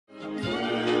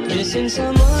missing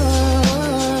someone.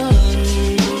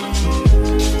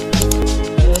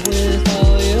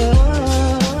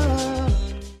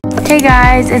 Hey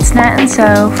guys, it's Nat and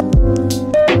Soph.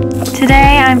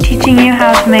 Today I'm teaching you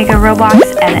how to make a Roblox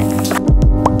edit.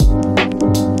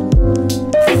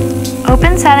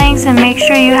 Open settings and make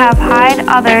sure you have hide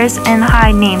others and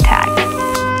hide name tag.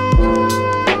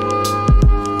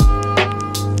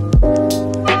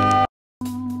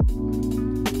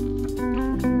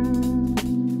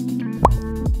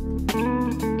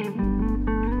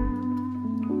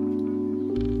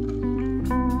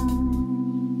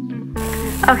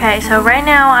 Okay, so right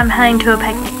now I'm heading to a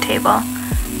picnic table.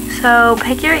 So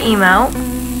pick your emote,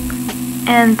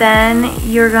 and then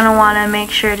you're going to want to make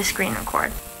sure to screen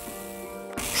record.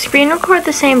 Screen record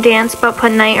the same dance, but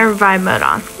put night or vibe mode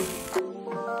on.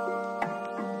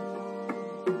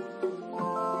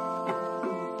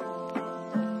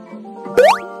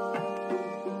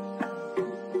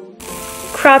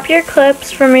 Crop your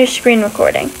clips from your screen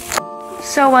recording.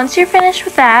 So once you're finished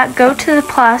with that, go to the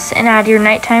plus and add your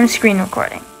nighttime screen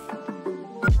recording.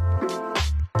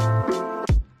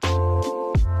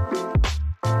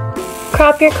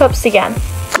 Crop your clips again.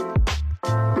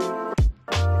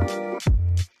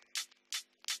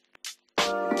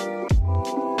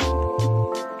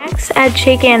 Next, add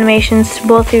shake animations to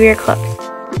both of your clips.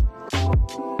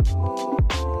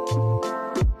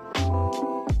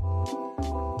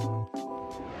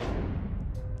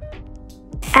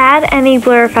 Add any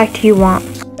blur effect you want.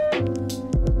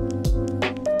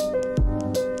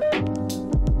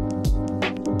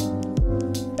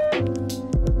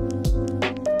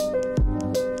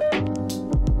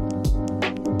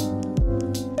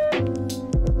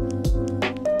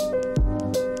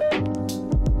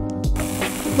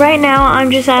 Right now,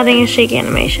 I'm just adding a shake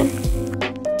animation.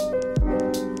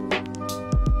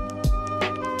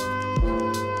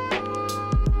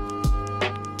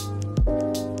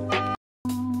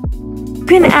 You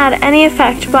can add any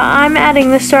effect, but I'm adding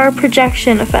the star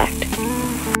projection effect.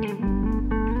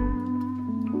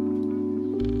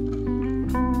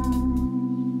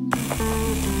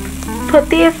 Put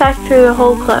the effect through the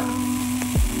whole clip.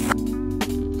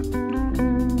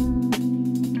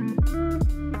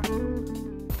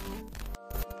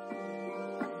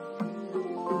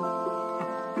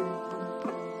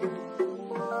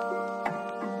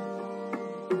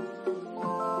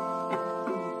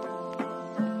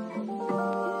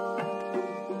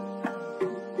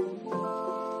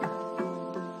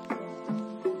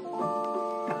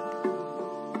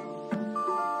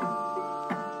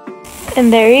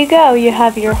 And there you go, you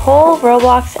have your whole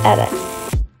Roblox edit.